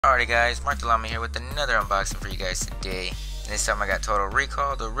Alrighty guys, Mark Delamy here with another unboxing for you guys today. And this time I got Total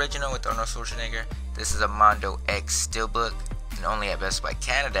Recall, the original with Arnold Schwarzenegger. This is a MONDO X Steelbook, and only at Best Buy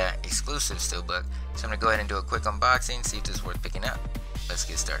Canada Exclusive Steelbook. So I'm going to go ahead and do a quick unboxing, see if this is worth picking up. Let's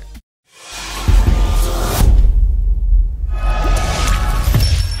get started.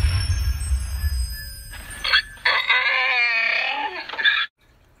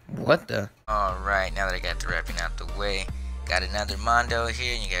 What the? Alright, now that I got the wrapping out the way, got another Mondo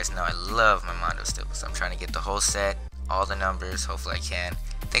here, and you guys know I love my Mondo Steelbook, so I'm trying to get the whole set, all the numbers, hopefully I can.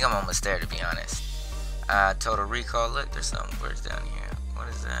 I think I'm almost there, to be honest. Total Recall, look, there's some words down here. What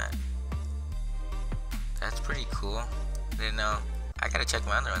is that? That's pretty cool. Didn't know. I gotta check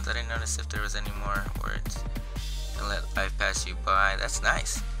my other ones. I didn't notice if there was any more words. Don't let life pass you by. That's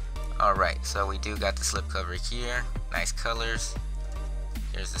nice. Alright, so we do got the slipcover here. Nice colors.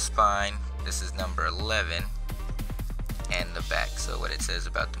 Here's the spine. This is number 11. And the back. So what it says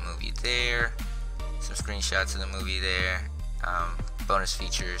about the movie there. Some screenshots of the movie there. Bonus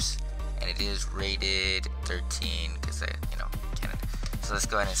features. And it is rated 13 because Canada. So let's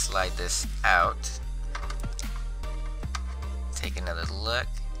go ahead and slide this out. Take another look.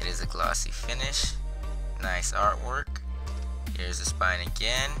 It is a glossy finish. Nice artwork. Here's the spine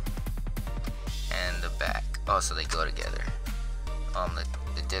again. And the back. Oh, so they go together.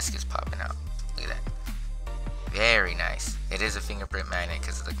 The disc is popping out. Look at that. Very nice. It is a fingerprint magnet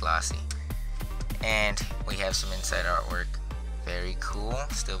because of the glossy. And we have some inside artwork. Very cool.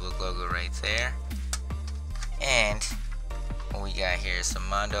 Steelbook logo right there. And what we got here is some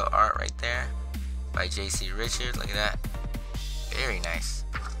Mondo art right there by JC Richard. Look at that. Very nice.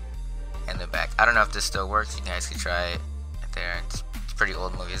 And the back. I don't know if this still works. You guys could try it right there. It's a pretty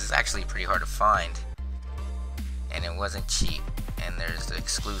old movie. This is actually pretty hard to find. And it wasn't cheap. And there's the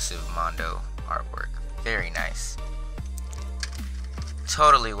exclusive Mondo artwork. Very nice.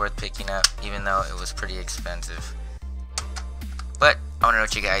 Totally worth picking up, even though it was pretty expensive. But I want to know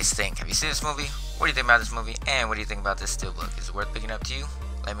what you guys think. Have you seen this movie? What do you think about this movie? And what do you think about this Steelbook? Is it worth picking up to you?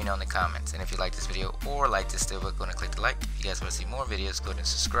 Let me know in the comments. And if you like this video or like this Steelbook, go and click the like. If you guys want to see more videos, go ahead and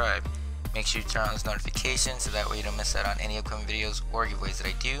subscribe. Make sure you turn on those notifications so that way you don't miss out on any upcoming videos or giveaways that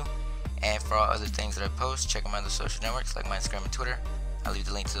I do. And for all other things that I post, check out my other social networks like my Instagram and Twitter. I'll leave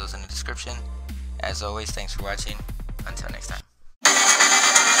the link to those in the description. As always, thanks for watching. Until next time.